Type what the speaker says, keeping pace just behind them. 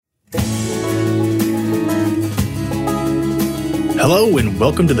Hello and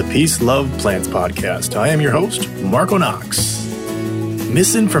welcome to the Peace, Love, Plants podcast. I am your host, Marco Knox.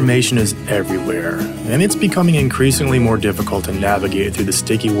 Misinformation is everywhere, and it's becoming increasingly more difficult to navigate through the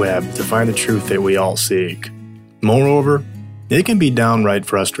sticky web to find the truth that we all seek. Moreover, it can be downright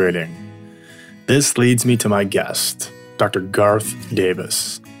frustrating. This leads me to my guest, Dr. Garth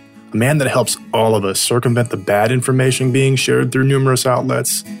Davis, a man that helps all of us circumvent the bad information being shared through numerous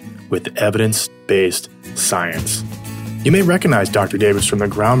outlets with evidence-based science. You may recognize Dr. Davis from the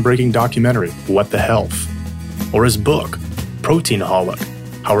groundbreaking documentary, What the Health, or his book, Proteinaholic,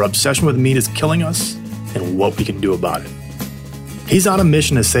 How Our Obsession with Meat is Killing Us and What We Can Do About it. He's on a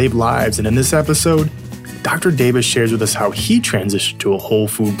mission to save lives, and in this episode, Dr. Davis shares with us how he transitioned to a whole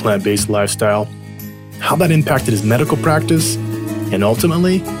food, plant-based lifestyle, how that impacted his medical practice, and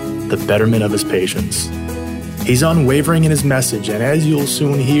ultimately, the betterment of his patients. He's unwavering in his message, and as you'll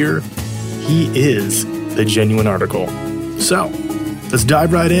soon hear, he is the genuine article. So, let's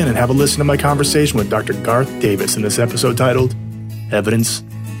dive right in and have a listen to my conversation with Dr. Garth Davis in this episode titled,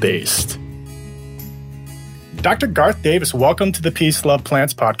 Evidence-Based. Dr. Garth Davis, welcome to the Peace, Love,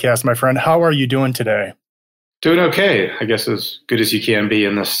 Plants podcast, my friend. How are you doing today? Doing okay. I guess as good as you can be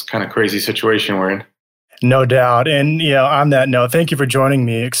in this kind of crazy situation we're in. No doubt. And, on that note, thank you for joining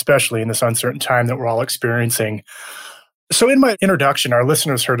me, especially in this uncertain time that we're all experiencing. So in my introduction, our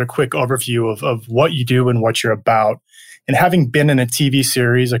listeners heard a quick overview of what you do and what you're about. And having been in a TV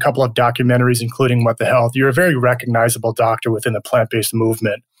series, a couple of documentaries, including What the Health, you're a very recognizable doctor within the plant-based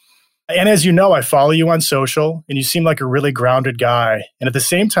movement. And as you know, I follow you on social, and you seem like a really grounded guy. And at the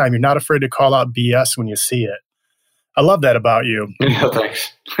same time, you're not afraid to call out BS when you see it. I love that about you. Yeah,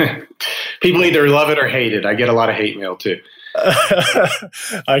 thanks. People either love it or hate it. I get a lot of hate mail too.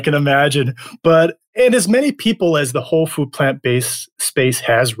 I can imagine. And as many people as the whole food plant-based space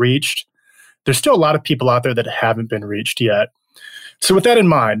has reached, there's still a lot of people out there that haven't been reached yet. So with that in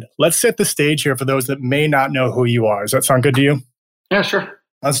mind, let's set the stage here for those that may not know who you are. Does that sound good to you? Yeah, sure.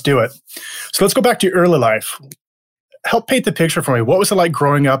 Let's do it. So let's go back to your early life. Help paint the picture for me. What was it like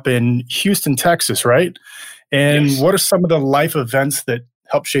growing up in Houston, Texas, right? And Yes. What are some of the life events that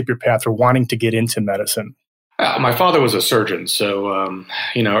helped shape your path for wanting to get into medicine? My father was a surgeon, so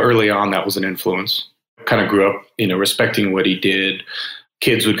early on that was an influence. Kind of grew up, respecting what he did.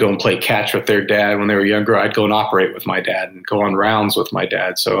 Kids would go and play catch with their dad when they were younger. I'd go and operate with my dad and go on rounds with my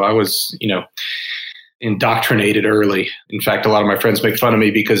dad. So I was, indoctrinated early. In fact, a lot of my friends make fun of me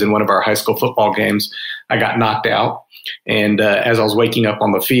because in one of our high school football games, I got knocked out. And as I was waking up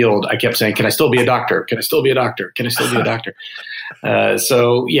on the field, I kept saying, "Can I still be a doctor? Can I still be a doctor? Can I still be a doctor?"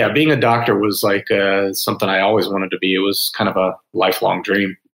 So being a doctor was like something I always wanted to be. It was kind of a lifelong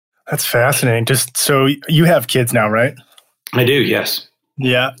dream. That's fascinating. Just so you have kids now, right? I do, yes.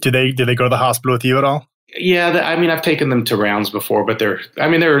 Yeah. Do they go to the hospital with you at all? Yeah, I've taken them to rounds before, but they're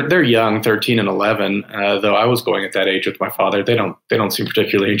young, 13 and 11. Though I was going at that age with my father. They don't seem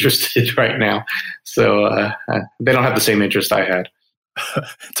particularly interested right now, so they don't have the same interest I had.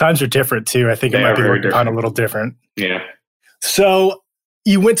 Times are different too. I think it might be looked upon a little different. Yeah. So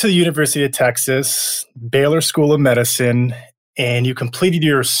you went to the University of Texas, Baylor School of Medicine, and you completed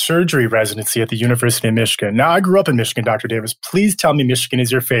your surgery residency at the University of Michigan. Now, I grew up in Michigan, Dr. Davis. Please tell me Michigan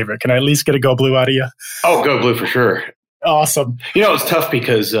is your favorite. Can I at least get a Go Blue out of you? Oh, Go Blue for sure. Awesome. It's tough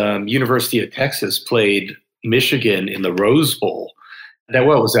because University of Texas played Michigan in the Rose Bowl.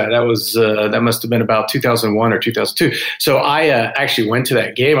 What was that? That must have been about 2001 or 2002. So I actually went to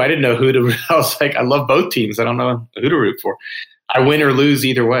that game. I didn't know who to. I was like, I love both teams. I don't know who to root for. I win or lose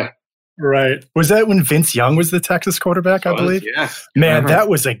either way. Right. Was that when Vince Young was the Texas quarterback, I believe? Yeah. Man, that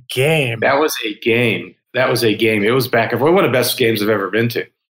was a game. That was a game. It was back and forth. One of the best games I've ever been to.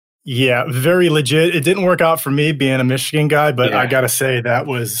 Yeah, very legit. It didn't work out for me being a Michigan guy, but I got to say that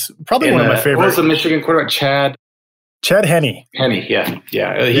was probably one of my favorite. What was the Michigan quarterback? Chad Henne. Henne, yeah.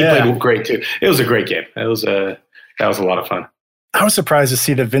 He played great too. It was a great game. That was a lot of fun. I was surprised to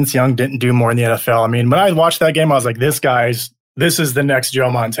see that Vince Young didn't do more in the NFL. I mean, when I watched that game, I was like, this is the next Joe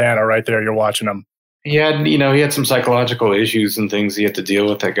Montana right there. You're watching him. He had some psychological issues and things he had to deal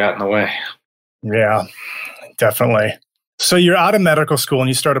with that got in the way. Yeah, definitely. So you're out of medical school and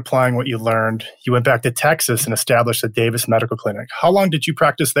you start applying what you learned. You went back to Texas and established the Davis Medical Clinic. How long did you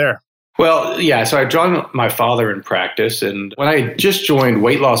practice there? Well, yeah, so I joined my father in practice, and when I just joined,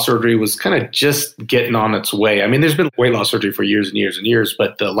 weight loss surgery was kind of just getting on its way. I mean, there's been weight loss surgery for years and years and years,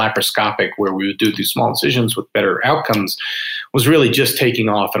 but the laparoscopic, where we would do these small incisions with better outcomes, was really just taking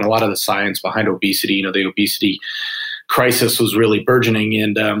off, and a lot of the science behind obesity, the obesity crisis was really burgeoning,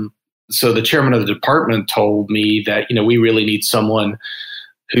 and so the chairman of the department told me that, we really need someone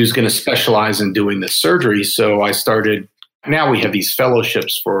who's going to specialize in doing this surgery. So I started Now we have these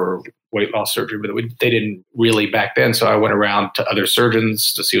fellowships for weight loss surgery, but they didn't really back then. So I went around to other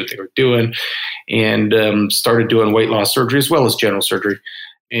surgeons to see what they were doing and started doing weight loss surgery as well as general surgery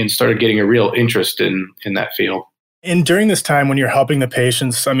and started getting a real interest in that field. And during this time when you're helping the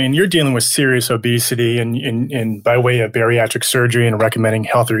patients, I mean, you're dealing with serious obesity and by way of bariatric surgery and recommending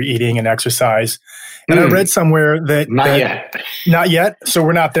healthier eating and exercise. And I read somewhere that... Not yet. Not yet? So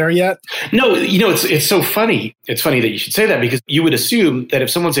we're not there yet? No, it's so funny. It's funny that you should say that because you would assume that if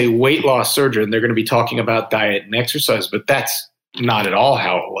someone's a weight loss surgeon, they're going to be talking about diet and exercise, but that's not at all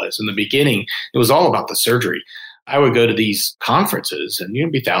how it was. In the beginning, it was all about the surgery. I would go to these conferences and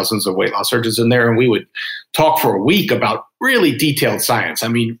there'd be thousands of weight loss surgeons in there, and we would talk for a week about really detailed science. I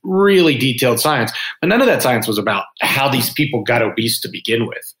mean, really detailed science. But none of that science was about how these people got obese to begin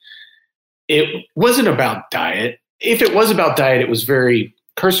with. It wasn't about diet. If it was about diet, it was very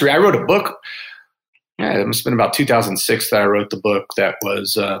cursory. I wrote a book. It must have been about 2006 that I wrote the book that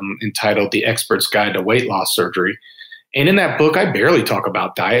was entitled The Expert's Guide to Weight Loss Surgery. And in that book, I barely talk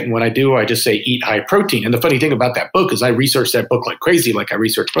about diet. And when I do, I just say eat high protein. And the funny thing about that book is I researched that book like crazy, like I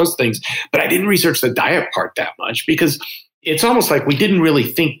research most things, but I didn't research the diet part that much because it's almost like we didn't really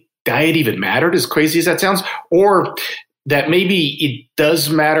think diet even mattered, as crazy as that sounds, or that maybe it does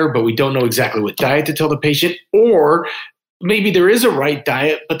matter, but we don't know exactly what diet to tell the patient, or maybe there is a right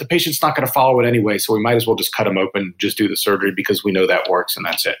diet, but the patient's not going to follow it anyway. So we might as well just cut them open, just do the surgery because we know that works and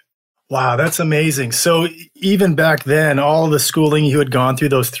that's it. Wow, that's amazing. So even back then, all of the schooling you had gone through,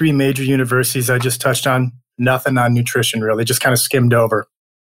 those 3 major universities I just touched on, nothing on nutrition really, just kind of skimmed over.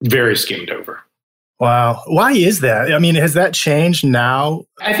 Very skimmed over. Wow. Why is that? I mean, has that changed now?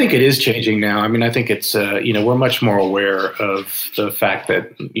 I think it is changing now. I mean, I think it's, we're much more aware of the fact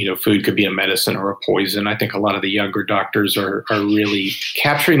that, food could be a medicine or a poison. I think a lot of the younger doctors are really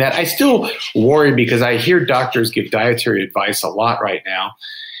capturing that. I still worry because I hear doctors give dietary advice a lot right now.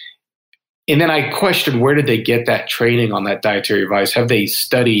 And then I question, where did they get that training on that dietary advice? Have they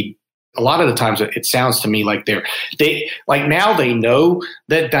studied? A lot of the times it sounds to me like now they know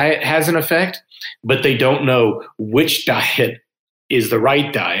that diet has an effect, but they don't know which diet is the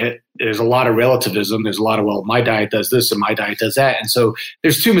right diet. There's a lot of relativism. There's a lot of, well, my diet does this and my diet does that. And so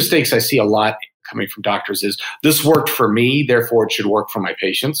there's 2 mistakes I see a lot coming from doctors is this worked for me, therefore it should work for my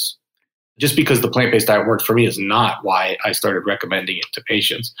patients. Just because the plant-based diet worked for me is not why I started recommending it to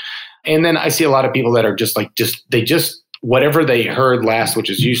patients. And then I see a lot of people that are just whatever they heard last, which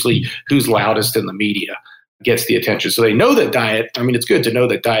is usually who's loudest in the media, gets the attention. So they know that diet, I mean, it's good to know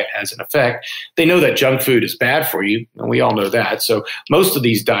that diet has an effect. They know that junk food is bad for you, and we all know that. So most of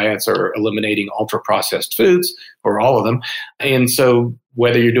these diets are eliminating ultra-processed foods, or all of them. And so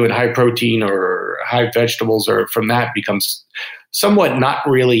whether you're doing high protein or high vegetables, or from that becomes somewhat not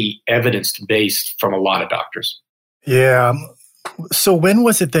really evidence-based from a lot of doctors. Yeah. So when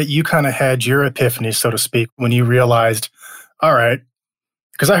was it that you kind of had your epiphany, so to speak, when you realized, all right,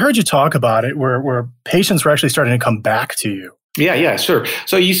 because I heard you talk about it where patients were actually starting to come back to you. Yeah, sure.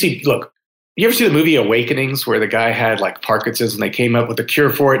 So you ever see the movie Awakenings where the guy had like Parkinson's and they came up with a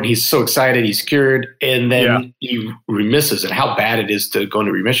cure for it and he's so excited, he's cured, and then he remisses, and how bad it is to go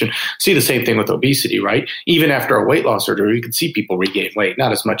into remission. See the same thing with obesity, right? Even after a weight loss surgery, you can see people regain weight,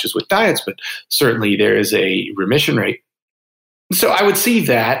 not as much as with diets, but certainly there is a remission rate. So I would see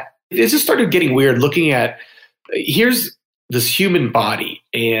that. It just started getting weird looking at, here's this human body,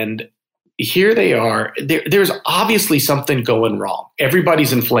 and here they are. There's obviously something going wrong.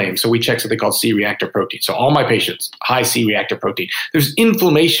 Everybody's inflamed. So we check something called C-reactive protein. So all my patients, high C-reactive protein. There's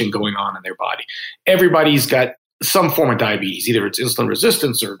inflammation going on in their body. Everybody's got some form of diabetes. Either it's insulin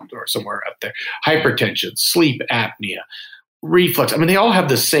resistance or somewhere up there. Hypertension, sleep apnea, reflux. I mean, they all have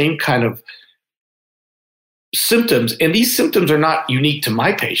the same kind of symptoms, and these symptoms are not unique to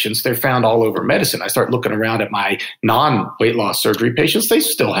my patients. They're found all over medicine. I start looking around at my non-weight loss surgery patients. They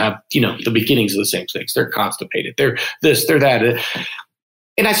still have, the beginnings of the same things. They're constipated. They're this, they're that.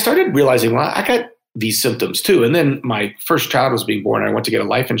 And I started realizing, well, I got these symptoms too. And then my first child was being born. I went to get a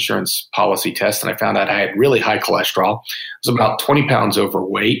life insurance policy test, and I found out I had really high cholesterol. I was about 20 pounds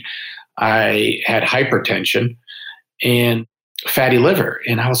overweight. I had hypertension and fatty liver.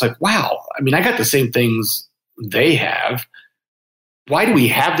 And I was like, wow, I mean, I got the same things they have. Why do we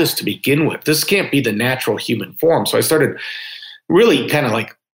have this to begin with? This can't be the natural human form. So I started really kind of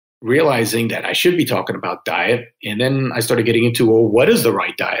like realizing that I should be talking about diet. And then I started getting into, well, what is the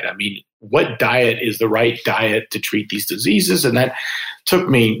right diet? I mean, what diet is the right diet to treat these diseases? And that took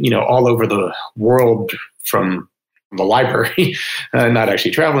me, all over the world from the library, not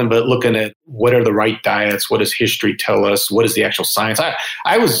actually traveling, but looking at what are the right diets? What does history tell us? What is the actual science?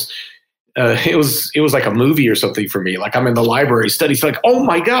 it was like a movie or something for me. Like I'm in the library studying, like, oh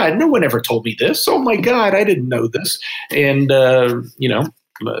my God, no one ever told me this. Oh my God, I didn't know this. And,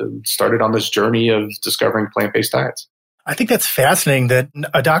 started on this journey of discovering plant-based diets. I think that's fascinating that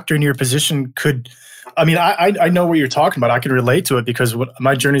a doctor in your position could, I know what you're talking about. I can relate to it because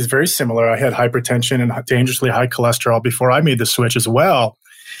my journey is very similar. I had hypertension and dangerously high cholesterol before I made the switch as well.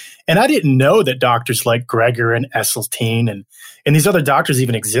 And I didn't know that doctors like Greger and Esselstyn and these other doctors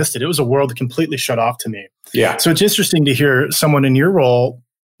even existed. It was a world completely shut off to me. Yeah. So it's interesting to hear someone in your role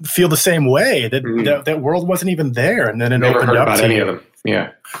feel the same way, that that world wasn't even there. And then it Never opened heard up about to any you. of them.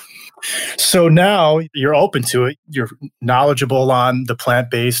 Yeah. So now you're open to it. You're knowledgeable on the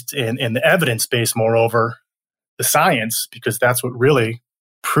plant-based and the evidence-based, moreover, the science, because that's what really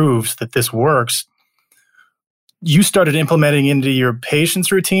proves that this works. You started implementing into your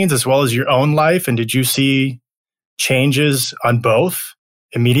patients' routines as well as your own life. And did you see changes on both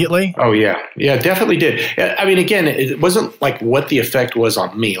immediately? Oh, yeah. Yeah, definitely did. I mean, again, it wasn't like what the effect was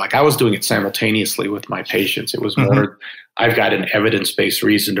on me. Like I was doing it simultaneously with my patients. It was more, I've got an evidence-based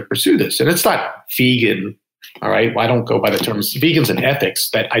reason to pursue this. And it's not vegan, all right? I don't go by the terms vegans and ethics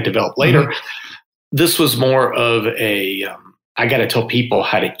that I developed later. This was more of I got to tell people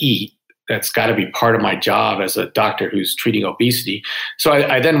how to eat. That's got to be part of my job as a doctor who's treating obesity. So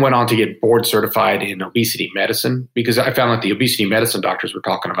I then went on to get board certified in obesity medicine because I found that the obesity medicine doctors were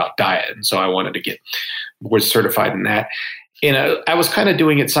talking about diet. And so I wanted to get board certified in that. And I was kind of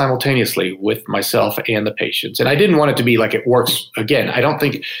doing it simultaneously with myself and the patients. And I didn't want it to be like it works. Again, I don't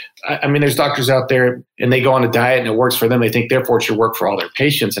think, there's doctors out there and they go on a diet and it works for them. They think therefore it should work for all their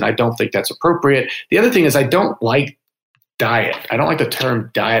patients. And I don't think that's appropriate. The other thing is I don't like diet. I don't like the term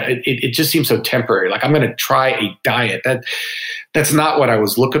diet. It just seems so temporary. Like I'm going to try a diet. That's not what I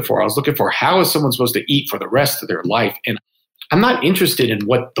was looking for. I was looking for how is someone supposed to eat for the rest of their life? And I'm not interested in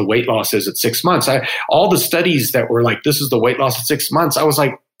what the weight loss is at 6 months. All the studies that were like, this is the weight loss at 6 months. I was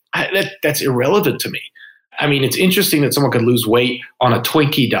like, that's irrelevant to me. I mean, it's interesting that someone could lose weight on a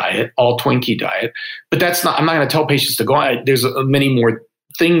Twinkie diet, all Twinkie diet, but I'm not going to tell patients to go on. There's many more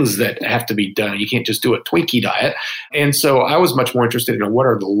things that have to be done. You can't just do a Twinkie diet. And so I was much more interested in what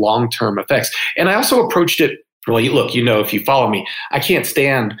are the long-term effects. And I also approached it, well, look, if you follow me, I can't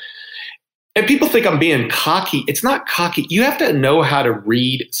stand, and people think I'm being cocky. It's not cocky. You have to know how to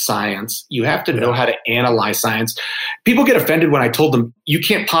read science. You have to know how to analyze science. People get offended when I told them, you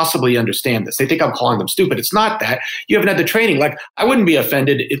can't possibly understand this. They think I'm calling them stupid. It's not that. You haven't had the training. Like, I wouldn't be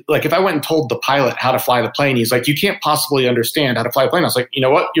offended. If I went and told the pilot how to fly the plane, he's like, you can't possibly understand how to fly a plane. I was like, you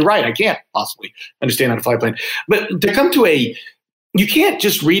know what? You're right. I can't possibly understand how to fly a plane. But to come to you can't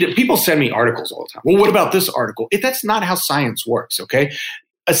just read it. People send me articles all the time. Well, what about this article? That's not how science works, okay?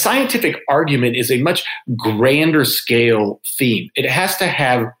 A scientific argument is a much grander scale theme. It has to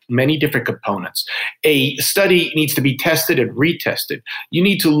have many different components. A study needs to be tested and retested. You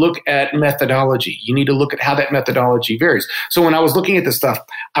need to look at methodology. You need to look at how that methodology varies. So when I was looking at this stuff,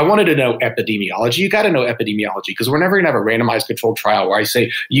 I wanted to know epidemiology. You got to know epidemiology because we're never going to have a randomized controlled trial where I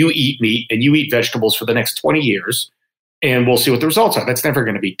say you eat meat and you eat vegetables for the next 20 years and we'll see what the results are. That's never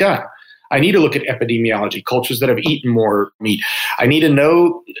going to be done. I need to look at epidemiology, cultures that have eaten more meat. I need to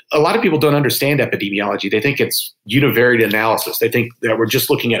know, a lot of people don't understand epidemiology. They think it's univariate analysis. They think that we're just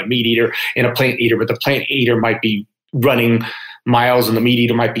looking at a meat eater and a plant eater, but the plant eater might be running miles and the meat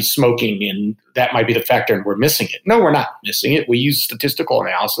eater might be smoking, and that might be the factor and we're missing it. No, we're not missing it. We use statistical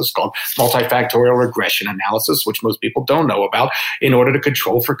analysis called multifactorial regression analysis, which most people don't know about, in order to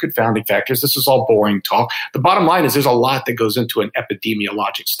control for confounding factors. This is all boring talk. The bottom line is there's a lot that goes into an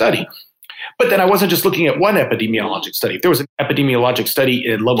epidemiologic study. But then I wasn't just looking at one epidemiologic study. If there was an epidemiologic study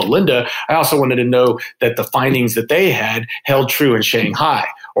in Loma Linda, I also wanted to know that the findings that they had held true in Shanghai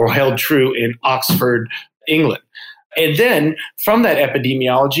or held true in Oxford, England. And then from that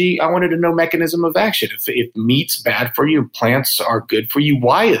epidemiology, I wanted to know mechanism of action. If meat's bad for you, plants are good for you,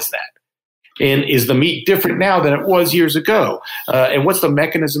 why is that? And is the meat different now than it was years ago? And what's the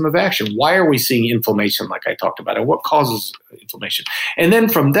mechanism of action? Why are we seeing inflammation like I talked about? And what causes inflammation? And then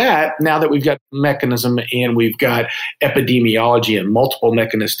from that, now that we've got mechanism and we've got epidemiology and multiple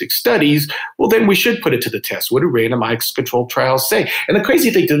mechanistic studies, well, then we should put it to the test. What do randomized controlled trials say? And the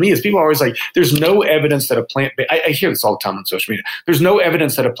crazy thing to me is people are always like, there's no evidence that I hear this all the time on social media. There's no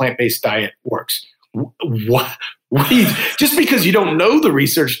evidence that a plant-based diet works. What? Just because you don't know the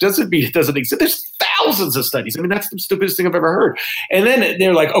research doesn't mean it doesn't exist. There's thousands of studies. I mean, that's the stupidest thing I've ever heard. And then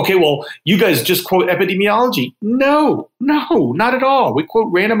they're like, okay, well, you guys just quote epidemiology. No, not at all. We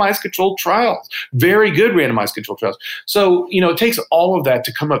quote randomized controlled trials, very good randomized controlled trials. So, it takes all of that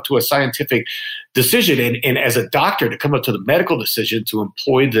to come up to a scientific decision. And as a doctor, to come up to the medical decision to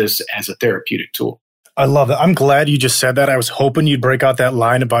employ this as a therapeutic tool. I love that. I'm glad you just said that. I was hoping you'd break out that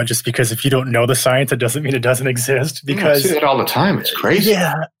line about just because if you don't know the science, it doesn't mean it doesn't exist. Because I see that all the time. It's crazy.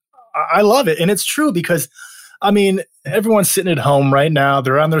 Yeah, I love it. And it's true because, everyone's sitting at home right now.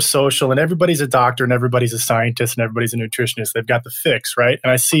 They're on their social and everybody's a doctor and everybody's a scientist and everybody's a nutritionist. They've got the fix, right?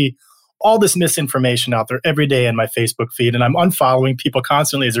 And I see all this misinformation out there every day in my Facebook feed, and I'm unfollowing people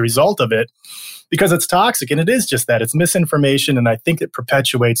constantly as a result of it because it's toxic. And it is just that. It's misinformation. And I think it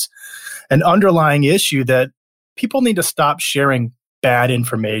perpetuates an underlying issue that people need to stop sharing bad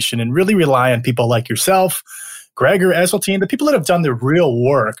information and really rely on people like yourself, Gregor Esseltine, the people that have done the real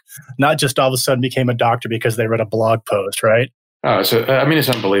work, not just all of a sudden became a doctor because they read a blog post, right? Oh, so it's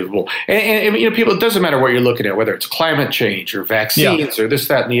unbelievable. And people, it doesn't matter what you're looking at, whether it's climate change or vaccines or this,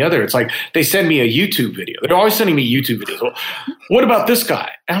 that, and the other. It's like they send me a YouTube video. They're always sending me YouTube videos. Well, what about this guy?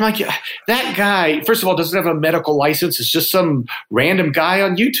 And I'm like, that guy, first of all, doesn't have a medical license. It's just some random guy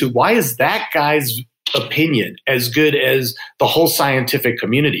on YouTube. Why is that guy's opinion as good as the whole scientific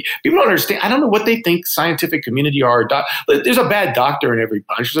community? People don't understand. I don't know what they think scientific community are. There's a bad doctor in every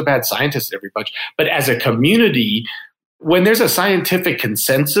bunch. There's a bad scientist in every bunch. But as a community, when there's a scientific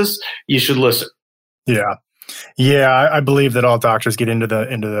consensus, you should listen. Yeah. Yeah, I believe that all doctors get into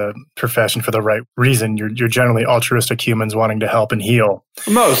the profession for the right reason. You're generally altruistic humans wanting to help and heal.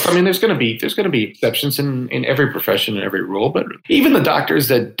 Most. There's going to be exceptions in every profession and every role, but even the doctors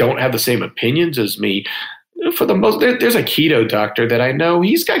that don't have the same opinions as me, for the most, there's a keto doctor that I know.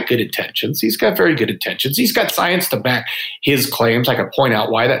 He's got good intentions. He's got very good intentions. He's got science to back his claims. I could point out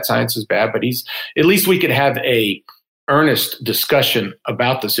why that science is bad, but at least we could have a earnest discussion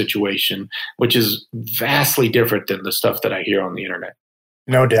about the situation, which is vastly different than the stuff that I hear on the internet.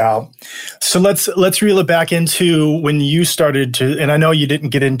 No doubt. So let's reel it back into when you started to, and I know you didn't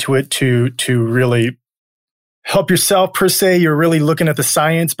get into it to really help yourself per se. You're really looking at the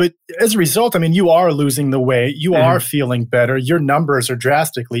science, but as a result, you are losing the weight. You are feeling better. Your numbers are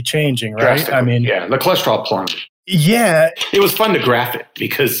drastically changing, right? The cholesterol plunged. Yeah. It was fun to graph it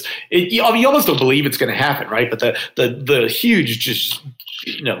because you almost don't believe it's going to happen, right? But the huge, just,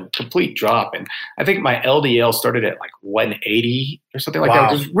 complete drop. And I think my LDL started at like 180 or something like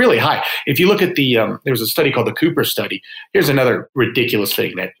that. It was really high. If you look at there was a study called the Cooper study. Here's another ridiculous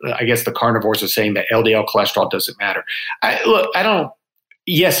thing that I guess the carnivores are saying that LDL cholesterol doesn't matter.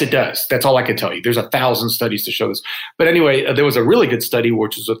 Yes, it does. That's all I can tell you. There's 1,000 studies to show this. But anyway, there was a really good study,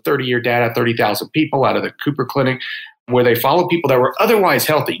 which was a 30-year data, 30,000 people out of the Cooper Clinic, where they followed people that were otherwise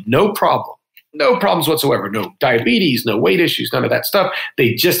healthy, no problems whatsoever, no diabetes, no weight issues, none of that stuff.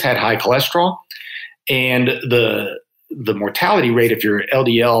 They just had high cholesterol. And the mortality rate, if your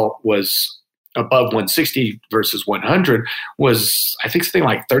LDL was above 160 versus 100, was, I think, something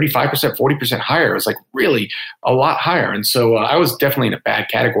like 35%, 40% higher. It was like really a lot higher. And so I was definitely in a bad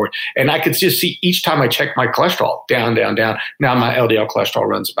category. And I could just see each time I checked my cholesterol, down, down, down. Now my LDL cholesterol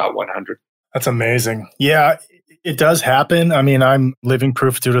runs about 100. That's amazing. Yeah, it does happen. I'm living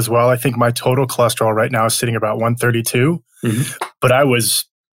proof to it as well. I think my total cholesterol right now is sitting about 132. But I was,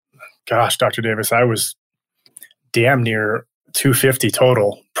 Dr. Davis, I was damn near 250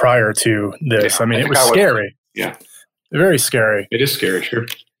 total prior to this. It was scary. Yeah. Very scary. It is scary, sure.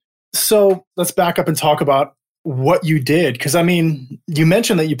 So let's back up and talk about what you did. Because, you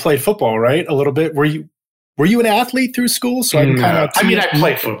mentioned that you played football, right? A little bit. Were you an athlete through school? So I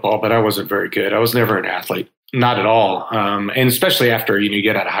played football, but I wasn't very good. I was never an athlete. Not at all. And especially after, you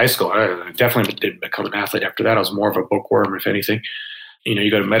get out of high school, I definitely didn't become an athlete after that. I was more of a bookworm, if anything.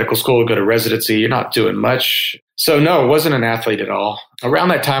 You go to medical school, go to residency, you're not doing much. So no, I wasn't an athlete at all. Around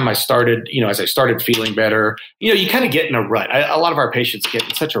that time I started, as I started feeling better, you kind of get in a rut. A lot of our patients get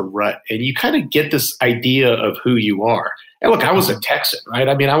in such a rut and you kind of get this idea of who you are. And look, I was a Texan, right?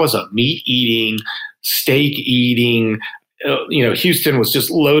 I was a meat eating, steak eating, Houston was just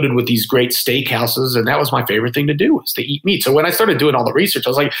loaded with these great steakhouses, and that was my favorite thing to do, was to eat meat. So when I started doing all the research, I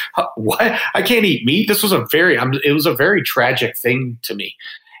was like, what? I can't eat meat? This was it was a very tragic thing to me.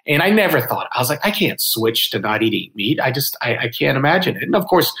 And I never thought, I was like, I can't switch to not eating meat. I can't imagine it. And of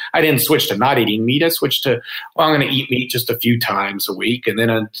course, I didn't switch to not eating meat. I switched to, I'm going to eat meat just a few times a week, and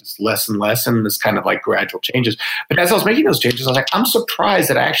then just less and less, and this kind of like gradual changes. But as I was making those changes, I was like, I'm surprised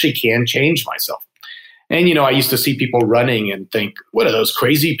that I actually can change myself. And, I used to see people running and think, what are those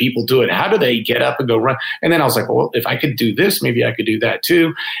crazy people doing? How do they get up and go run? And then I was like, well, if I could do this, maybe I could do that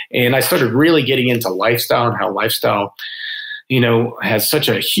too. And I started really getting into lifestyle and how lifestyle, has such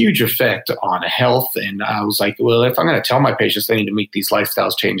a huge effect on health. And I was like, well, if I'm going to tell my patients they need to make these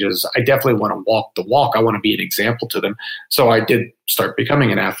lifestyle changes, I definitely want to walk the walk. I want to be an example to them. So I did start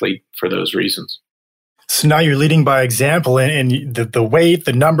becoming an athlete for those reasons. So now you're leading by example, and the weight,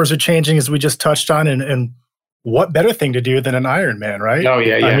 the numbers are changing as we just touched on, and what better thing to do than an Ironman, right? Oh,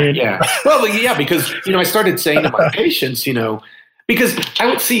 yeah. Well, yeah, because, I started saying to my patients, because I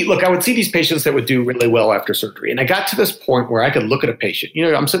would see these patients that would do really well after surgery. And I got to this point where I could look at a patient.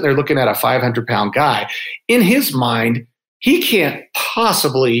 I'm sitting there looking at a 500-pound guy. In his mind, he can't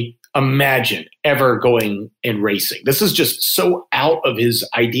possibly imagine ever going and racing. This is just so out of his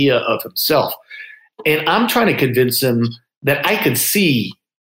idea of himself. And I'm trying to convince him that I could see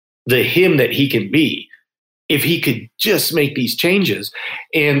the him that he can be if he could just make these changes.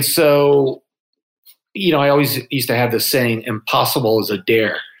 And so, I always used to have this saying, impossible is a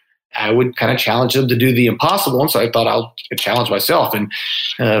dare. I would kind of challenge them to do the impossible. And so I thought I'll challenge myself. And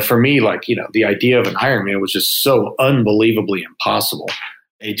for me, the idea of an Ironman was just so unbelievably impossible.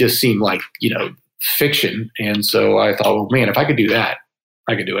 It just seemed like, fiction. And so I thought, well, man, if I could do that,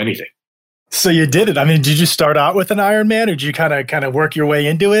 I could do anything. So you did it. I mean, did you start out with an Ironman, or did you kind of work your way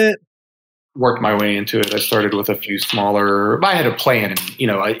into it? Worked my way into it. I started with a few smaller. I had a plan,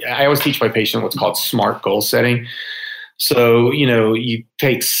 and I always teach my patient what's called SMART goal setting. So you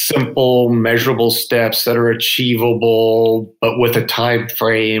take simple, measurable steps that are achievable, but with a time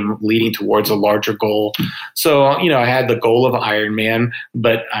frame leading towards a larger goal. So I had the goal of Ironman,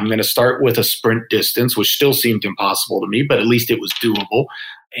 but I'm going to start with a sprint distance, which still seemed impossible to me, but at least it was doable.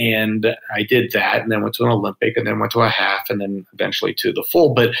 And I did that, and then went to an Olympic, and then went to a half, and then eventually to the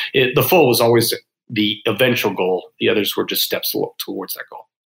full. But the full was always the eventual goal. The others were just steps towards that goal.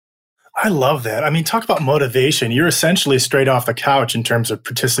 I love that. I mean, talk about motivation. You're essentially straight off the couch in terms of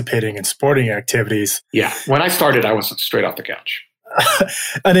participating in sporting activities. Yeah. When I started, I was straight off the couch.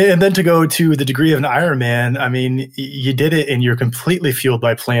 And then to go to the degree of an Ironman, I mean, you did it and you're completely fueled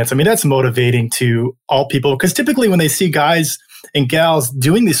by plants. I mean, that's motivating to all people, because typically when they see guys and gals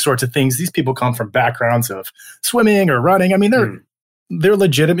doing these sorts of things, these people come from backgrounds of swimming or running. I mean, they're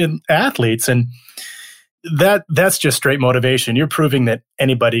legitimate athletes, and that's just straight motivation. You're proving that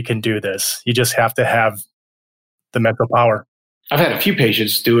anybody can do this. You just have to have the mental power. I've had a few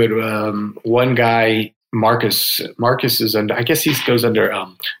patients do it. One guy, Marcus is under, I guess he goes under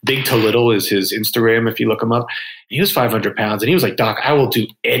Big to Little is his Instagram if you look him up. He was 500 pounds, and he was like, Doc, I will do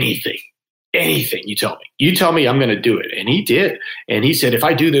anything you tell me. You tell me, I'm going to do it. And he did. And he said, if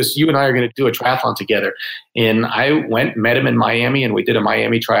I do this, you and I are going to do a triathlon together. And I met him in Miami, and we did a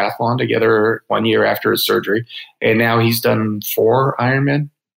Miami triathlon together 1 year after his surgery. And now he's done 4 Ironman.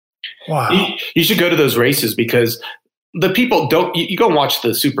 Wow. You should go to those races, because the people you go and watch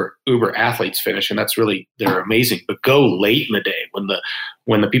the super uber athletes finish, and they're amazing, but go late in the day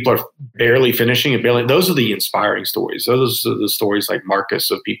when the people are barely finishing and those are the inspiring stories. Those are the stories like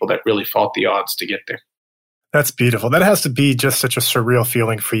Marcus, of people that really fought the odds to get there. That's beautiful. That has to be just such a surreal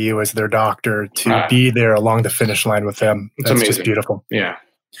feeling for you as their doctor to be there along the finish line with them. That's amazing. Just beautiful. Yeah.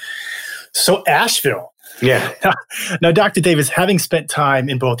 So Asheville. Yeah. Now, Dr. Davis, having spent time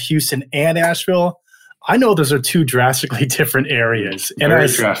in both Houston and Asheville, I know those are 2 drastically different areas. And very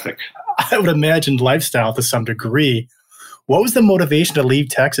drastic. I would imagine lifestyle to some degree. What was the motivation to leave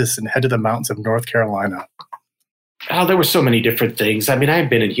Texas and head to the mountains of North Carolina? Oh, there were so many different things. I mean, I've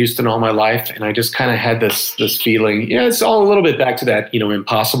been in Houston all my life, and I just kind of had this feeling. Yeah, it's all a little bit back to that,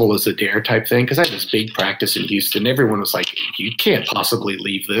 impossible is a dare type thing. Because I had this big practice in Houston. Everyone was like, you can't possibly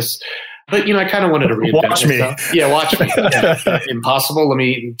leave this. But, I kind of wanted to reinvent myself. Yeah, watch me. Yeah. Impossible. Let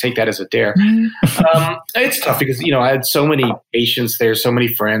me take that as a dare. It's tough because, I had so many patients there, so many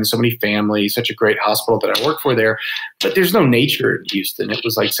friends, so many families, such a great hospital that I work for there. But there's no nature in Houston. It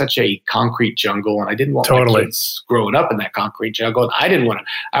was like such a concrete jungle, and I didn't want my kids growing up in that concrete jungle. And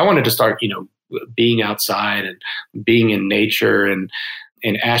I wanted to start, being outside and being in nature, and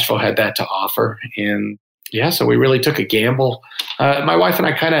Asheville had that to offer. And yeah, so we really took a gamble. My wife and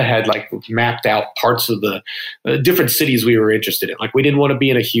I kind of had mapped out parts of the different cities we were interested in. We didn't want to be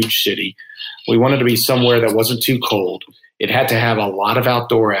in a huge city. We wanted to be somewhere that wasn't too cold. It had to have a lot of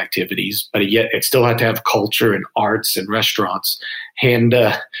outdoor activities, but yet it still had to have culture and arts and restaurants. And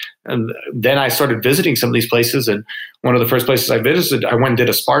then I started visiting some of these places. And one of the first places I visited, I went and did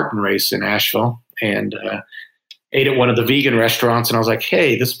a Spartan race in Asheville. And ate at one of the vegan restaurants, and I was like,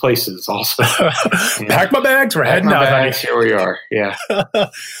 hey, this place is awesome. Pack my bags. We're heading out. Here we are. Yeah.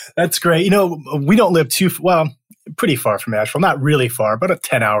 That's great. We don't live pretty far from Asheville. Not really far, but a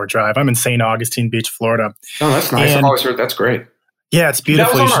 10-hour drive. I'm in St. Augustine Beach, Florida. Oh, that's nice. I've always heard that's great. Yeah, it's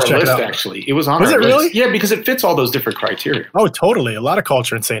beautiful. That was on our list, actually. It was on our list. Was it really? Yeah, because it fits all those different criteria. Oh, totally. A lot of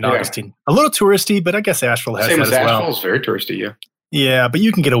culture in St. Augustine. A little touristy, but I guess Asheville has that as well. Asheville is very touristy, yeah. Yeah, but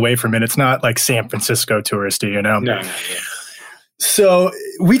you can get away from it. It's not like San Francisco touristy, No, yeah. So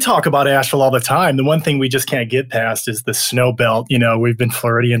we talk about Asheville all the time. The one thing we just can't get past is the snow belt. We've been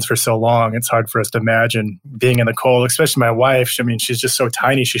Floridians for so long. It's hard for us to imagine being in the cold, especially my wife. I mean, she's just so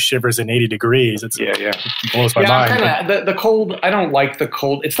tiny. She shivers in 80 degrees. It blows my mind. The cold, I don't like the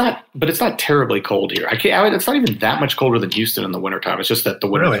cold. It's not terribly cold here. It's not even that much colder than Houston in the wintertime. It's just that the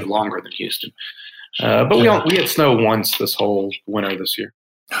winters are longer than Houston. But we had snow once this whole winter this year.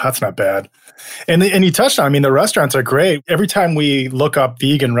 That's not bad. And you touched on, the restaurants are great. Every time we look up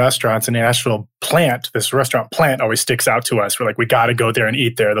vegan restaurants in Asheville, this restaurant Plant always sticks out to us. We're like, we got to go there and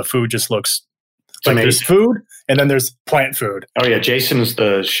eat there. The food just looks like there's food and then there's Plant food. Oh yeah. Jason is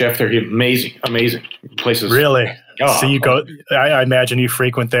the chef there. He's amazing places. Really? Oh, so you go, I imagine you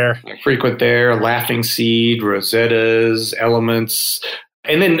frequent there. I frequent there. Laughing Seed, Rosetta's, Elements.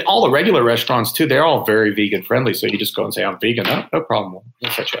 And then all the regular restaurants, too, they're all very vegan friendly. So you just go and say, I'm vegan. No problem.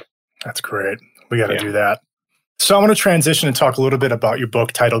 We'll set you up. That's great. We got to do that. So I want to transition and talk a little bit about your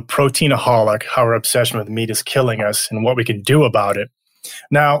book titled Proteinaholic, How Our Obsession with Meat is Killing Us and What We Can Do About It.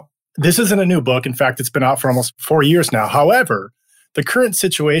 Now, this isn't a new book. In fact, it's been out for almost 4 years now. However, the current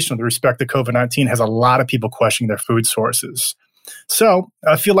situation with respect to COVID-19 has a lot of people questioning their food sources. So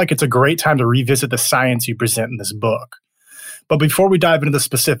I feel like it's a great time to revisit the science you present in this book. But before we dive into the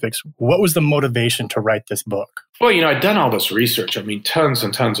specifics, what was the motivation to write this book? Well, I'd done all this research. Tons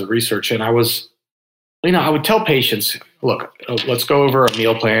and tons of research. And I would tell patients, look, let's go over a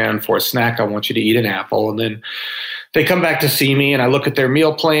meal plan. For a snack, I want you to eat an apple. And then they come back to see me and I look at their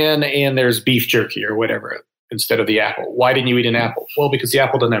meal plan and there's beef jerky or whatever instead of the apple. Why didn't you eat an apple? Well, because the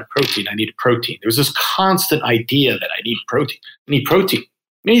apple doesn't have protein. I needed protein. There was this constant idea that I need protein. I need protein.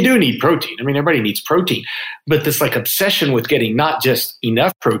 You do need protein. Everybody needs protein. But this obsession with getting not just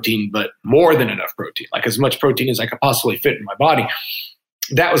enough protein, but more than enough protein, like as much protein as I could possibly fit in my body,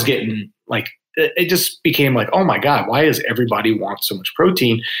 that was getting it just became oh my God, why does everybody want so much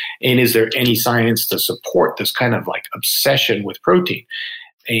protein? And is there any science to support this kind of obsession with protein?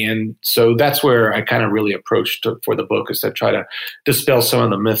 And so that's where I kind of really approached for the book, is to try to dispel some of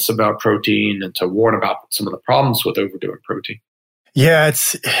the myths about protein and to warn about some of the problems with overdoing protein. Yeah,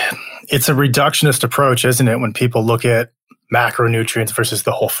 it's a reductionist approach, isn't it? When people look at macronutrients versus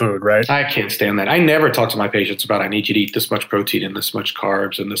the whole food, right? I can't stand that. I never talk to my patients about I need you to eat this much protein and this much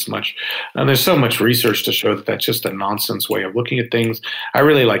carbs and this much. And there's so much research to show that that's just a nonsense way of looking at things. I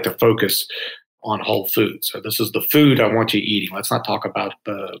really like to focus on whole food. So this is the food I want you eating. Let's not talk about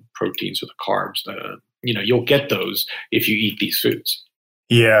the proteins or the carbs. You'll get those if you eat these foods.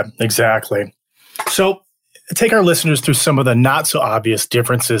 Yeah, exactly. So take our listeners through some of the not so obvious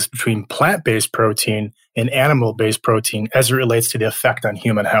differences between plant-based protein and animal-based protein as it relates to the effect on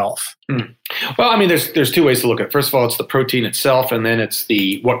human health. Well, there's two ways to look at it. First of all, it's the protein itself, and then it's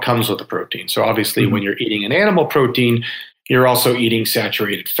what comes with the protein. So obviously, when you're eating an animal protein, you're also eating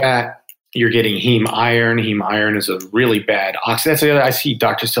saturated fat. You're getting heme iron. Heme iron is a really bad oxidant. That's the other. I see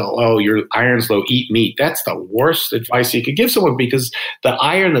doctors tell, your iron's low, eat meat. That's the worst advice you could give someone, because the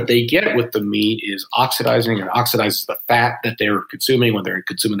iron that they get with the meat is oxidizing and oxidizes the fat that they're consuming when they're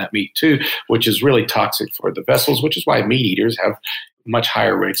consuming that meat too, which is really toxic for the vessels, which is why meat eaters have much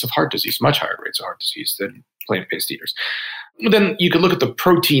higher rates of heart disease than plant-based eaters. Then you could look at the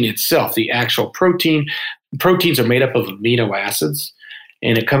protein itself, the actual protein. Proteins are made up of amino acids.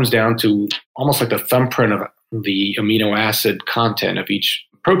 And it comes down to almost like the thumbprint of the amino acid content of each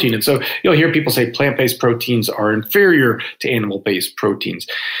protein. And so you'll hear people say plant-based proteins are inferior to animal-based proteins.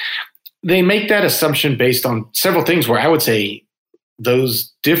 They make that assumption based on several things where I would say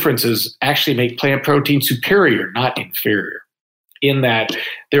those differences actually make plant protein superior, not inferior, in that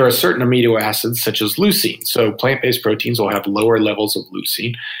there are certain amino acids such as leucine. So plant-based proteins will have lower levels of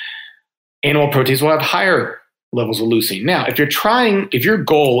leucine. Animal proteins will have higher levels of leucine. Now, if your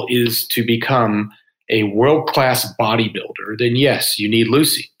goal is to become a world-class bodybuilder, then yes, you need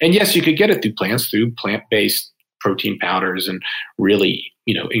leucine. And yes, you could get it through plants, through plant-based protein powders, and really,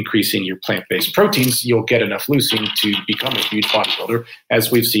 increasing your plant-based proteins, you'll get enough leucine to become a huge bodybuilder.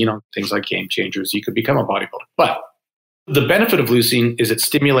 As we've seen on things like Game Changers, you could become a bodybuilder. But the benefit of leucine is it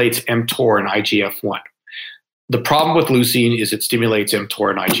stimulates mTOR and IGF-1. The problem with leucine is it stimulates mTOR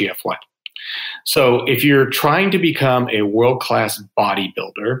and IGF-1. So if you're trying to become a world-class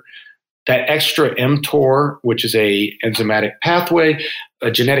bodybuilder, that extra mTOR, which is a enzymatic pathway, a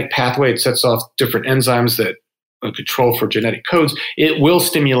genetic pathway, it sets off different enzymes that control for genetic codes, it will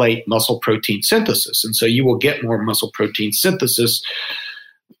stimulate muscle protein synthesis. And so you will get more muscle protein synthesis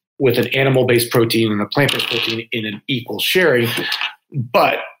with an animal-based protein and a plant-based protein in an equal sharing.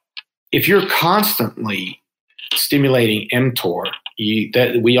 But if you're constantly stimulating mTOR,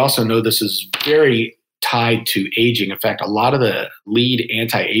 we also know this is very tied to aging. In fact, a lot of the lead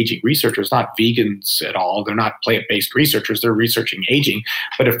anti-aging researchers, not vegans at all, they're not plant-based researchers, they're researching aging,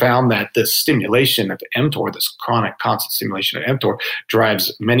 but have found that the stimulation of mTOR, this chronic constant stimulation of mTOR,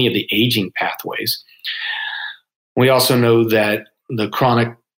 drives many of the aging pathways. We also know that the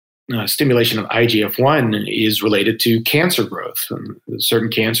chronic stimulation of IGF-1 is related to cancer growth. And certain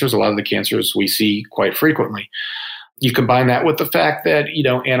cancers, a lot of the cancers we see quite frequently. You combine that with the fact that,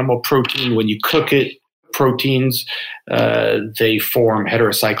 animal protein, when you cook it, proteins, they form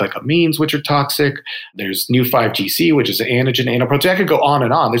heterocyclic amines, which are toxic. There's new 5-GC, which is an antigen nanoprotein. I could go on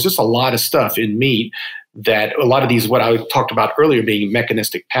and on. There's just a lot of stuff in meat that a lot of these, what I talked about earlier, being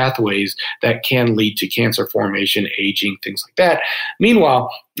mechanistic pathways that can lead to cancer formation, aging, things like that. Meanwhile,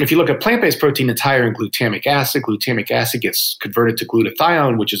 if you look at plant-based protein, it's higher in glutamic acid. Glutamic acid gets converted to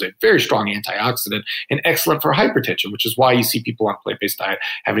glutathione, which is a very strong antioxidant and excellent for hypertension, which is why you see people on plant-based diet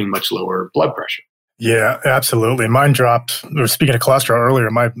having much lower blood pressure. Yeah, absolutely. Mine dropped. We were speaking of cholesterol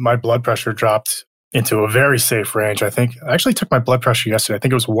earlier. My blood pressure dropped into a very safe range. I actually took my blood pressure yesterday. I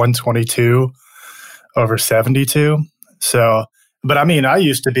think it was 122 over 72. So, but I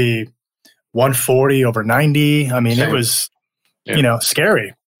used to be 140 over 90. Same. It was,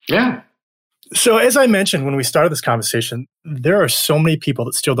 scary. Yeah. So as I mentioned when we started this conversation, there are so many people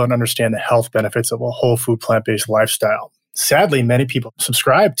that still don't understand the health benefits of a whole food plant-based lifestyle. Sadly, many people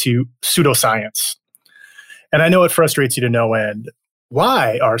subscribe to pseudoscience. And I know it frustrates you to no end.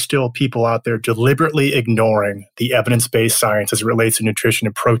 Why are still people out there deliberately ignoring the evidence-based science as it relates to nutrition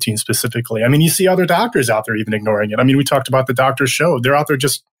and protein specifically? You see other doctors out there even ignoring it. We talked about the doctor's show. They're out there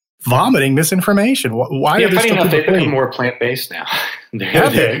just vomiting misinformation. Why are they still they've become more plant-based now.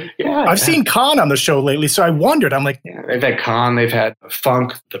 Have they? Yeah. I've seen Khan on the show lately, so I wondered. I'm like... Yeah, they've had Khan, they've had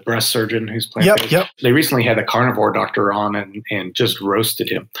Funk, the breast surgeon who's plant-based. Yep. They recently had a carnivore doctor on and just roasted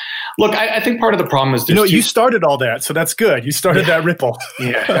him. Look, I think part of the problem is... you started all that, so that's good. You started that ripple.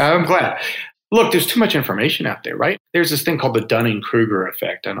 Yeah, I'm glad. Look, there's too much information out there, right? There's this thing called the Dunning-Kruger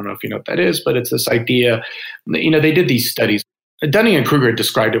effect. I don't know if you know what that is, but it's this idea... they did these studies. Dunning and Kruger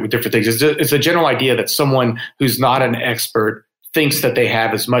described it with different things. It's a general idea that someone who's not an expert thinks that they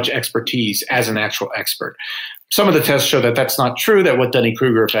have as much expertise as an actual expert. Some of the tests show that that's not true, that what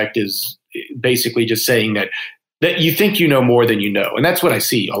Dunning-Kruger effect is basically just saying that you think you know more than you know. And that's what I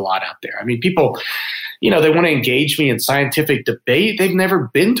see a lot out there. People, they want to engage me in scientific debate. They've never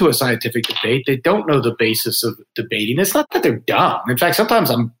been to a scientific debate. They don't know the basis of debating. It's not that they're dumb. In fact,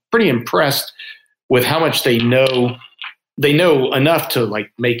 sometimes I'm pretty impressed with how much they know. They know enough to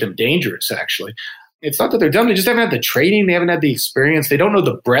make them dangerous, actually. It's not that they're dumb. They just haven't had the training. They haven't had the experience. They don't know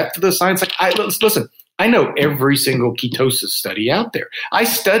the breadth of the science. Listen, I know every single ketosis study out there. I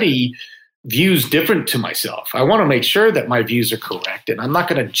study views different to myself. I want to make sure that my views are correct. And I'm not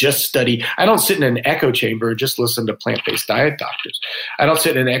going to just study. I don't sit in an echo chamber and just listen to plant-based diet doctors. I don't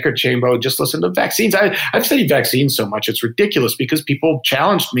sit in an echo chamber and just listen to vaccines. I've studied vaccines so much. It's ridiculous because people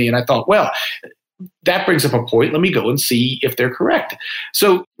challenged me and I thought, well, that brings up a point. Let me go and see if they're correct.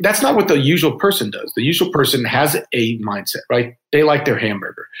 So that's not what the usual person does. The usual person has a mindset, right? They like their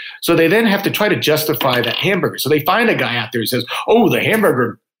hamburger. So they then have to try to justify that hamburger. So they find a guy out there who says, oh, the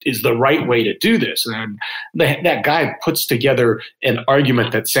hamburger is the right way to do this. And that guy puts together an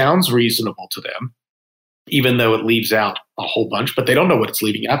argument that sounds reasonable to them, even though it leaves out a whole bunch, but they don't know what it's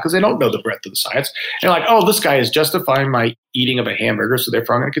leaving out because they don't know the breadth of the science. And like, oh, this guy is justifying my eating of a hamburger, so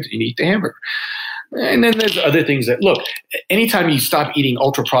therefore I'm going to continue to eat the hamburger. And then there's other things that, look, anytime you stop eating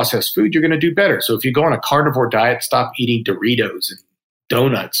ultra-processed food, you're going to do better. So if you go on a carnivore diet, stop eating Doritos and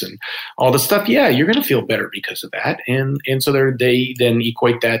donuts and all the stuff, yeah, you're going to feel better because of that. And so they then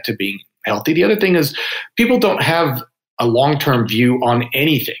equate that to being healthy. The other thing is people don't have a long-term view on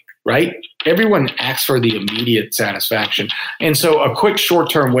anything, right? Everyone acts for the immediate satisfaction. And so a quick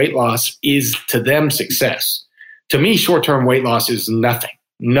short-term weight loss is to them success. To me, short-term weight loss is nothing.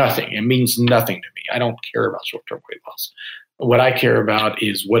 Nothing. It means nothing to me. I don't care about short-term weight loss. What I care about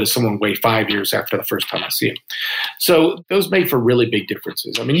is what does someone weigh 5 years after the first time I see them. So those make for really big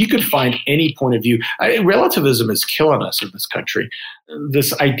differences. I mean, you could find any point of view. Relativism is killing us in this country.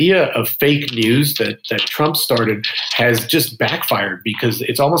 This idea of fake news that Trump started has just backfired because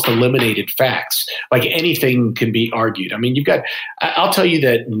it's almost eliminated facts. Like anything can be argued. I mean, I'll tell you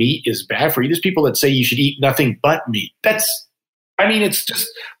that meat is bad for you. There's people that say you should eat nothing but meat. It's just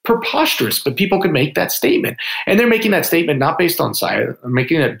preposterous, but people can make that statement. And they're making that statement not based on science,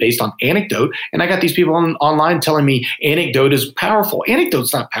 making it based on anecdote. And I got these people online telling me anecdote is powerful.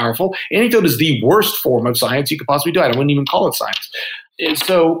 Anecdote's not powerful. Anecdote is the worst form of science you could possibly do. I wouldn't even call it science. And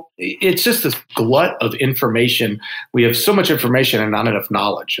so it's just this glut of information. We have so much information and not enough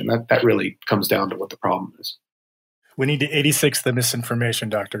knowledge. And that really comes down to what the problem is. We need to 86 the misinformation,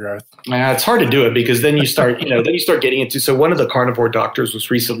 Dr. Garth. It's hard to do it because then you start, getting into. So one of the carnivore doctors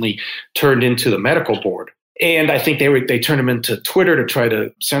was recently turned into the medical board, and I think they turned him into Twitter to try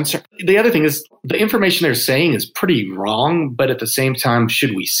to censor. The other thing is the information they're saying is pretty wrong, but at the same time,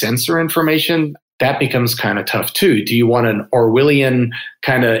 should we censor information? That becomes kind of tough too. Do you want an Orwellian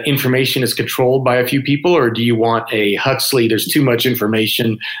kind of information is controlled by a few people, or do you want a Huxley, there's too much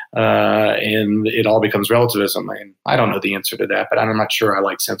information and it all becomes relativism? I don't know the answer to that, but I'm not sure I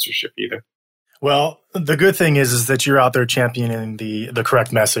like censorship either. Well, the good thing is that you're out there championing the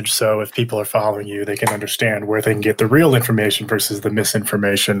correct message. So if people are following you, they can understand where they can get the real information versus the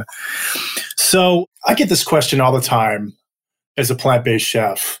misinformation. So I get this question all the time as a plant-based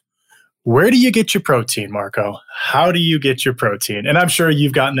chef. Where do you get your protein, Marco? How do you get your protein? And I'm sure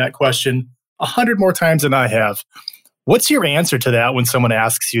you've gotten that question 100 more times than I have. What's your answer to that when someone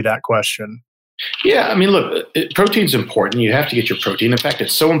asks you that question? Yeah, I mean, look, protein's important. You have to get your protein. In fact,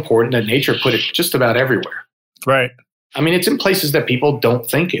 it's so important that nature put it just about everywhere. Right. I mean, it's in places that people don't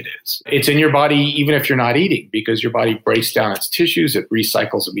think it is. It's in your body even if you're not eating because your body breaks down its tissues. It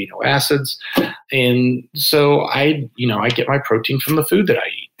recycles amino acids. And so I get my protein from the food that I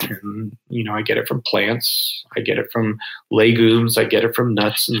eat. And, I get it from plants. I get it from legumes. I get it from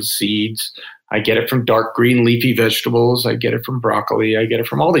nuts and seeds. I get it from dark green leafy vegetables. I get it from broccoli. I get it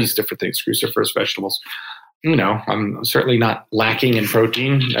from all these different things, cruciferous vegetables. I'm certainly not lacking in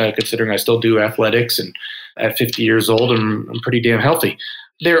protein, considering I still do athletics, and at 50 years old, I'm pretty damn healthy.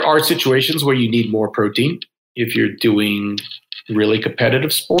 There are situations where you need more protein. If you're doing really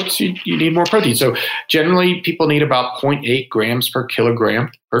competitive sports, you need more protein. So generally, people need about 0.8 grams per kilogram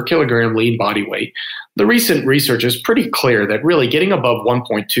lean body weight. The recent research is pretty clear that really getting above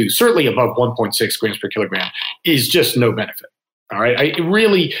 1.2, certainly above 1.6 grams per kilogram, is just no benefit. All right.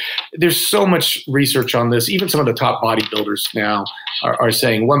 There's so much research on this. Even some of the top bodybuilders now are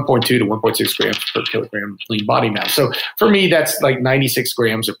saying 1.2 to 1.6 grams per kilogram lean body mass. So for me, that's like 96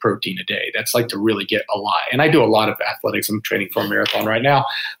 grams of protein a day. That's like to really get a lot. And I do a lot of athletics. I'm training for a marathon right now.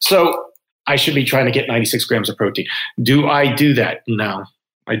 So I should be trying to get 96 grams of protein. Do I do that? No,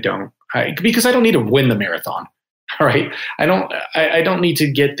 I don't. Because I don't need to win the marathon. All right. I don't need to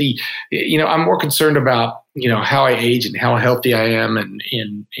get I'm more concerned about, how I age and how healthy I am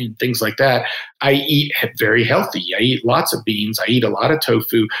and things like that. I eat very healthy. I eat lots of beans. I eat a lot of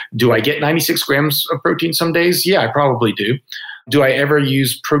tofu. Do I get 96 grams of protein some days? Yeah, I probably do. Do I ever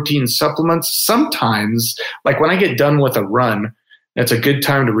use protein supplements? Sometimes, like when I get done with a run, that's a good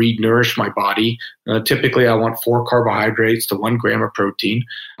time to re-nourish my body. Typically, I want 4 carbohydrates to 1 gram of protein.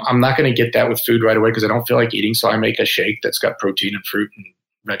 I'm not going to get that with food right away because I don't feel like eating, so I make a shake that's got protein and fruit and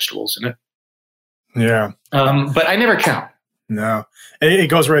vegetables in it. Yeah. But I never count. No. It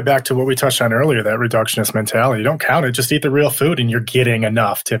goes right back to what we touched on earlier, that reductionist mentality. You don't count it, just eat the real food and you're getting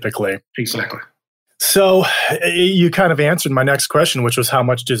enough typically. Exactly. So you kind of answered my next question, which was how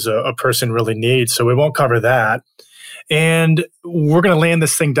much does a person really need? So we won't cover that. And we're going to land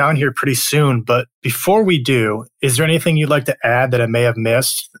this thing down here pretty soon. But before we do, is there anything you'd like to add that I may have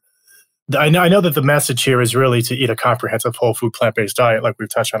missed? I know that the message here is really to eat a comprehensive whole food plant-based diet, like we've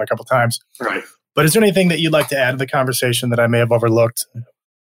touched on a couple times. Right. But is there anything that you'd like to add to the conversation that I may have overlooked?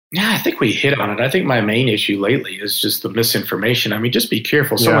 Yeah, I think we hit on it. I think my main issue lately is just the misinformation. I mean, just be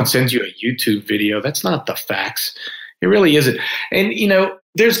careful. Someone sends you a YouTube video. That's not the facts. It really isn't. And,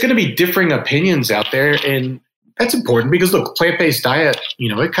 there's going to be differing opinions out there. And that's important because, look, plant-based diet,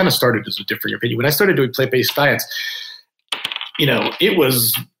 it kind of started as a differing opinion. When I started doing plant-based diets, it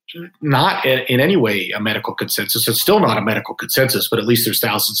was not in any way a medical consensus. It's still not a medical consensus, but at least there's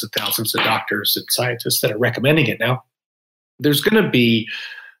thousands and thousands of doctors and scientists that are recommending it now. There's going to be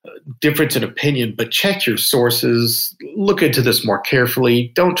difference in opinion, but check your sources. Look into this more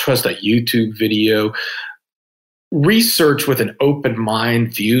carefully. Don't trust a YouTube video. Research with an open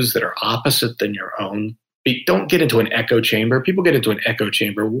mind views that are opposite than your own. don't get into an echo chamber. People get into an echo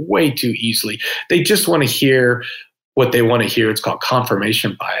chamber way too easily. They just want to hear what they want to hear. It's called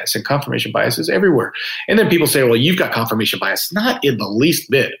confirmation bias, and confirmation bias is everywhere. And then people say, well, you've got confirmation bias. Not in the least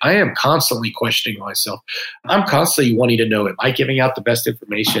bit. I am constantly questioning myself. I'm constantly wanting to know, am I giving out the best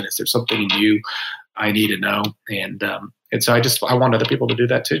information? Is there something in you I need to know? And so I want other people to do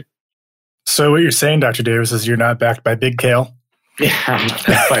that too. So what you're saying, Dr. Davis, is you're not backed by Big Kale? Yeah, I'm not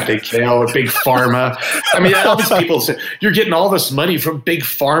backed by Big Kale or Big Pharma. I mean, all these people say, you're getting all this money from Big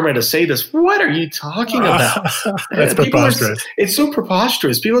Pharma to say this. What are you talking about? That's preposterous. It's so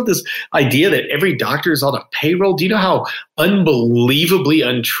preposterous. People have this idea that every doctor is on a payroll. Do you know how unbelievably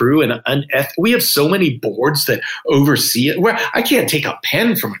untrue and unethical? We have so many boards that oversee it. Where I can't take a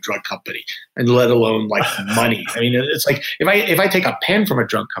pen from a drug company, and let alone like money. I mean, it's like if I take a pen from a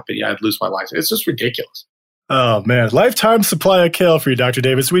drug company, I'd lose my license. It's just ridiculous. Oh, man. Lifetime supply of kale for you, Dr.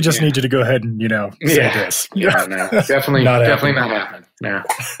 Davis. We just need you to go ahead and, say this. Yeah, no, definitely not happening. No.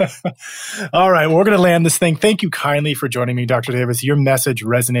 All right. Well, we're going to land this thing. Thank you kindly for joining me, Dr. Davis. Your message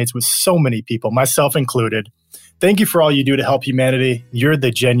resonates with so many people, myself included. Thank you for all you do to help humanity. You're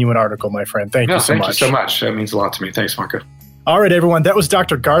the genuine article, my friend. Thank you so much. Thank you so much. That means a lot to me. Thanks, Marco. All right, everyone. That was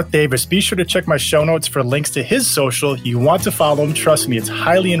Dr. Garth Davis. Be sure to check my show notes for links to his social. You want to follow him. Trust me, it's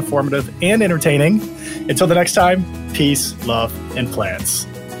highly informative and entertaining. Until the next time, peace, love, and plants.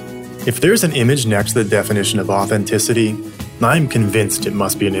 If there's an image next to the definition of authenticity, I'm convinced it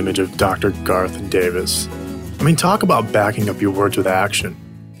must be an image of Dr. Garth Davis. I mean, talk about backing up your words with action.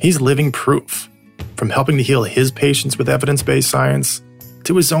 He's living proof. From helping to heal his patients with evidence-based science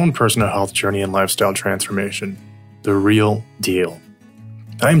to his own personal health journey and lifestyle transformation. The real deal.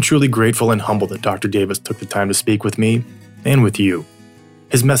 I am truly grateful and humbled that Dr. Davis took the time to speak with me and with you.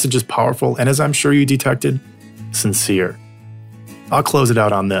 His message is powerful and, as I'm sure you detected, sincere. I'll close it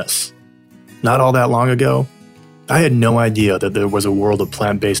out on this. Not all that long ago, I had no idea that there was a world of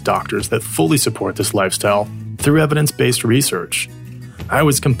plant-based doctors that fully support this lifestyle through evidence-based research. I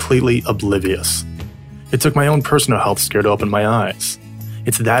was completely oblivious. It took my own personal health scare to open my eyes.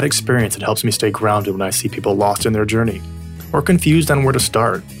 It's that experience that helps me stay grounded when I see people lost in their journey or confused on where to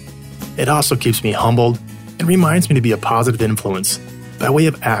start. It also keeps me humbled and reminds me to be a positive influence by way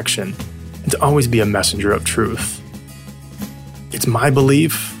of action and to always be a messenger of truth. It's my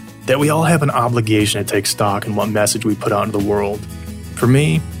belief that we all have an obligation to take stock in what message we put out into the world. For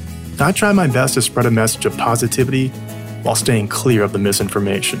me, I try my best to spread a message of positivity while staying clear of the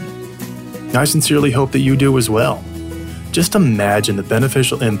misinformation. I sincerely hope that you do as well. Just imagine the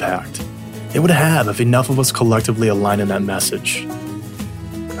beneficial impact it would have if enough of us collectively align in that message.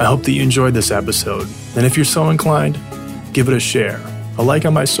 I hope that you enjoyed this episode, and if you're so inclined, give it a share, a like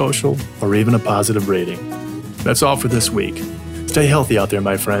on my social, or even a positive rating. That's all for this week. Stay healthy out there,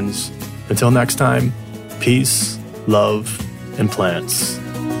 my friends. Until next time, peace, love, and plants.